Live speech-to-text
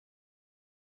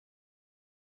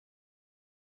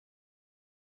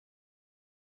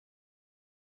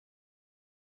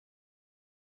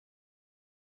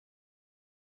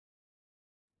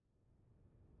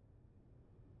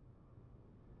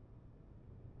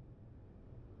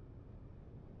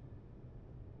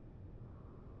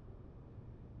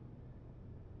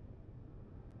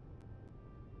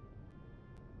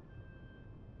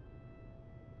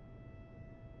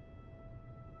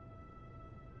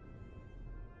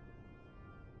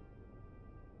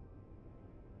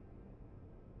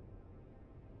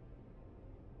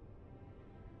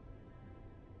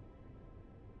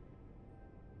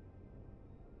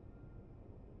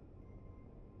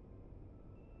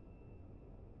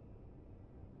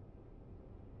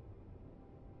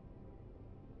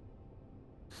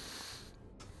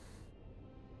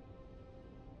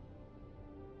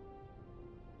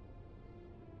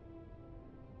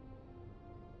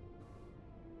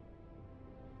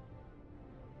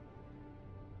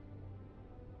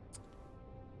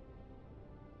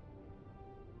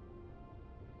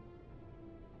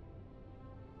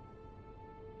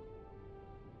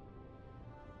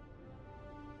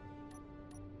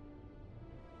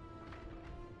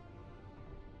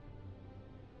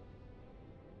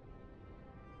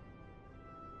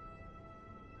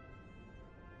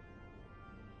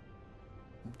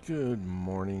Good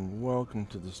morning. Welcome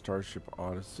to the Starship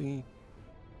Odyssey,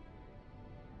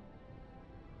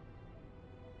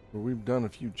 where we've done a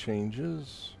few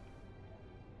changes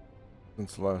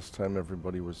since the last time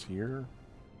everybody was here.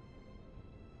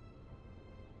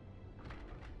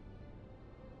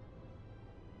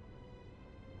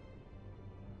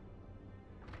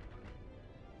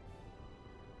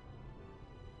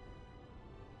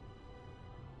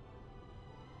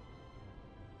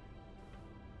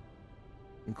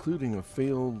 Including a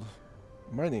failed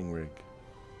mining rig.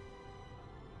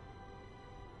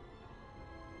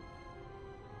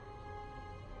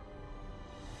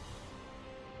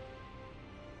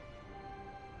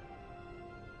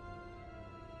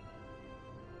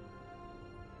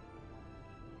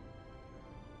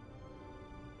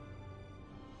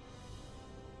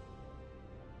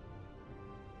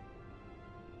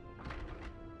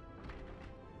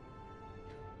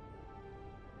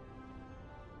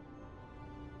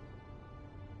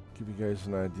 Give you guys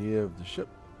an idea of the ship.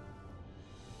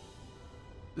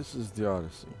 This is the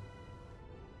Odyssey.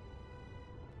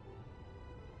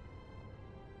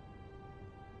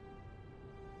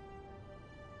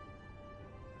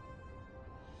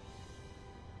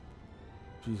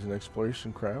 She's an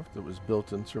exploration craft that was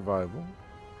built in survival.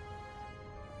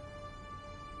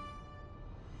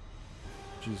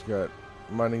 She's got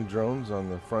mining drones on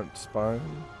the front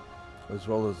spine, as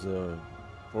well as a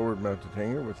forward-mounted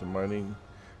hangar with a mining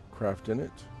craft in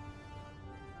it.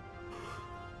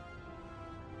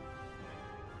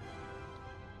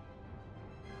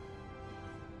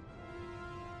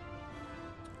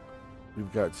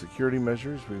 We've got security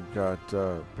measures. We've got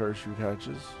parachute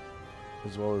hatches,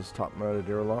 as well as top-mounted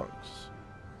airlocks.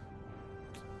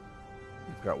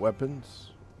 We've got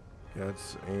weapons,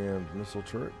 jets, and missile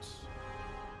turrets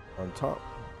on top.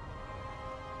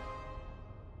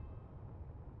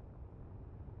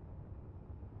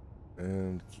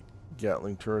 And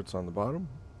Gatling turrets on the bottom.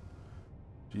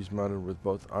 She's mounted with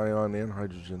both ion and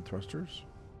hydrogen thrusters,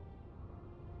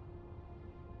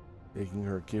 making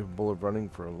her capable of running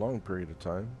for a long period of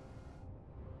time.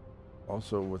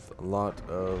 Also with a lot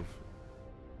of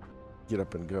get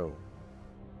up and go.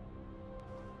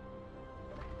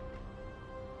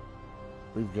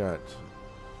 We've got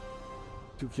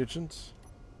 2 kitchens,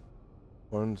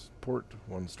 one's port,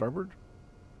 one starboard.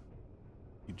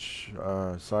 Each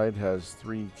side has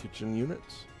 3 kitchen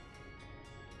units,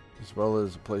 as well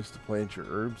as a place to plant your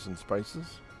herbs and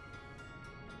spices,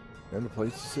 and a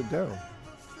place to sit down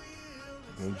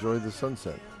and enjoy the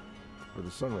sunset or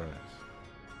the sunrise.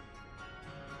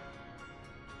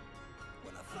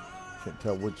 Can't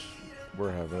tell which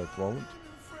we're having at the moment.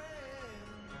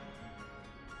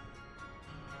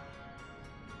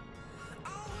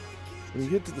 When you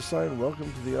get to the sign,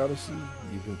 "Welcome to the Odyssey,"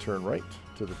 you can turn right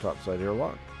to the topside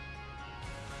airlock,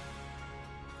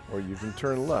 or you can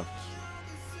turn left.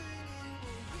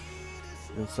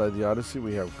 Inside the Odyssey,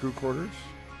 we have crew quarters.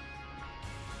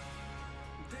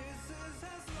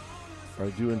 I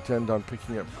do intend on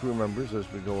picking up crew members as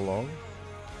we go along.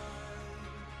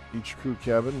 Each crew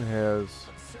cabin has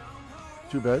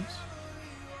 2 beds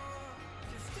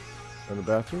and a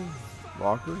bathroom,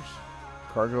 lockers,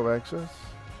 cargo access.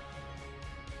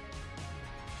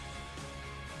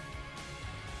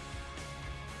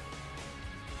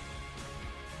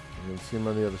 And then see them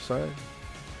on the other side.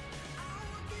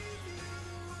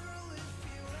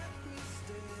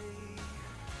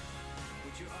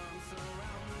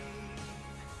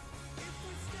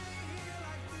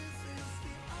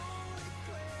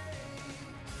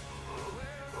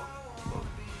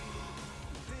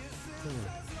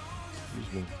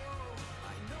 Excuse me.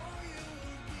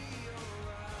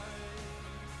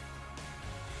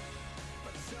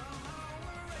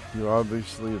 You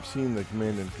obviously have seen the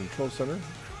command and control center,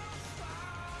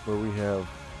 where we have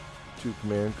 2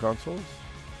 command consoles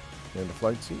and a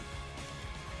flight seat.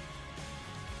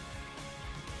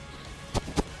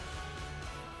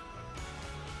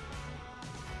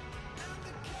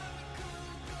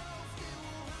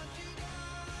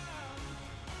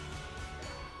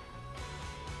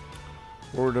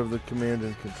 Forward of the command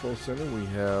and control center, we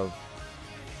have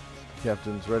the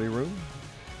captain's ready room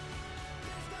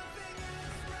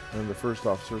and the first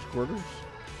officer's quarters.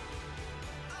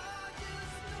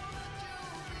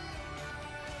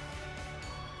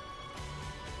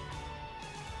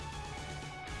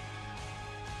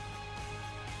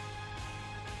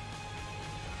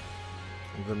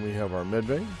 And then we have our med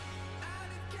bay.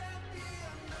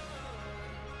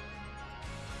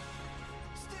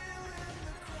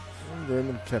 And then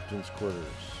the captain's quarters.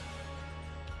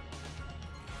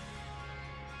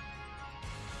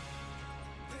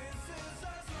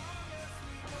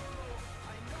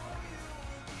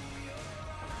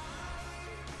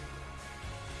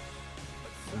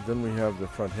 And then we have the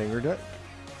front hangar deck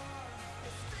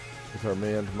with our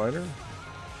manned miner.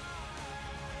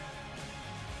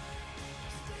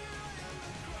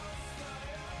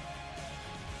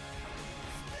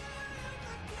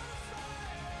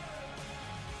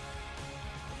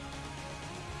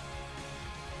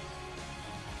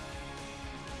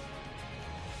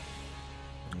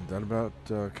 And that about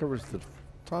covers the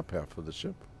top half of the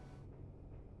ship.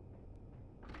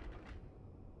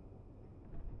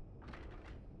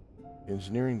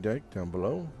 Engineering deck down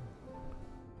below.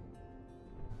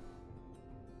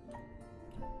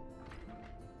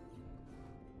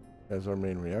 Has our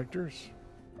main reactors.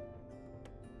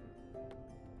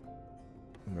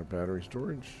 And our battery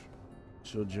storage.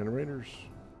 Shield generators.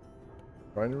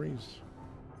 Refineries.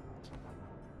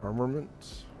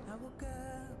 Armaments.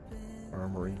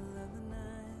 Armory.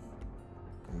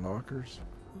 And lockers.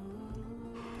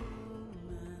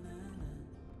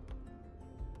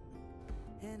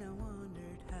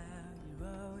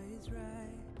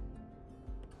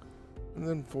 And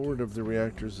then forward of the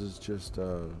reactors is just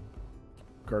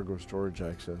cargo storage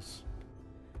access.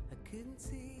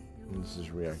 And this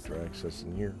is reactor access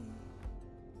in here.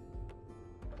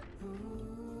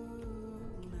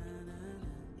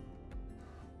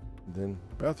 And then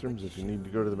bathrooms if you need to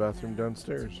go to the bathroom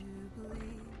downstairs.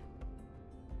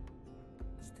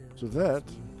 So that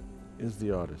is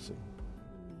the Odyssey.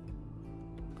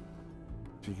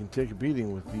 So you can take a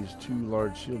beating with these two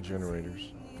large shield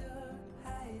generators.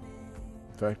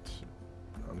 In fact,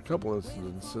 on a couple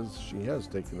instances, she has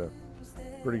taken a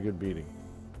pretty good beating.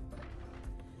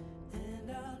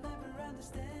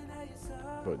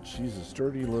 But she's a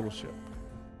sturdy little ship.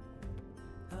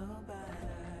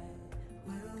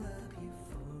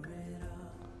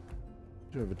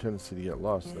 You have a tendency to get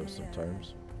lost though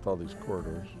sometimes with all these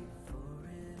corridors.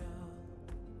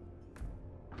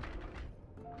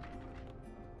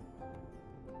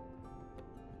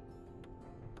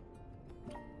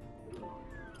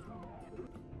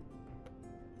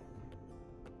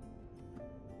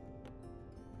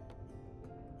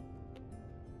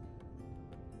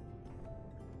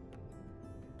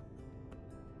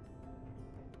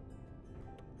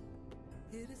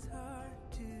 It is hard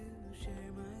to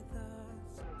share my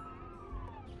thoughts.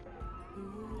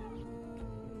 Ooh,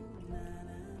 na, na,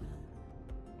 na.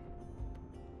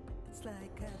 It's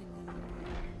like cutting a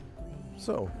bleeding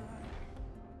So,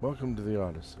 welcome to the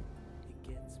Odyssey. It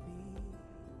gets me,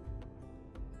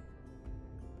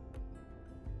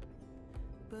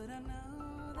 but I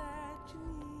know that you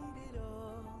need it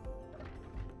all.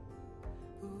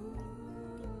 Ooh,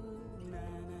 na,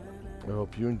 na, na. I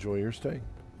hope you enjoy your stay.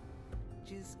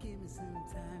 Just give me some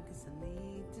time, 'cause